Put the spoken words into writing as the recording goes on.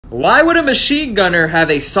Why would a machine gunner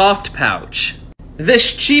have a soft pouch?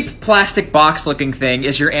 This cheap plastic box looking thing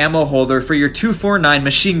is your ammo holder for your 249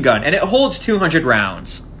 machine gun, and it holds 200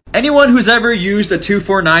 rounds. Anyone who's ever used a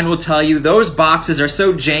 249 will tell you those boxes are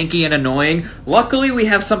so janky and annoying. Luckily, we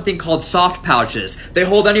have something called soft pouches. They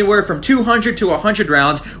hold anywhere from 200 to 100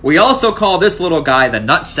 rounds. We also call this little guy the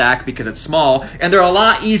nutsack because it's small, and they're a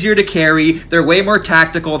lot easier to carry. They're way more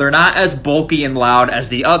tactical. They're not as bulky and loud as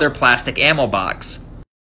the other plastic ammo box.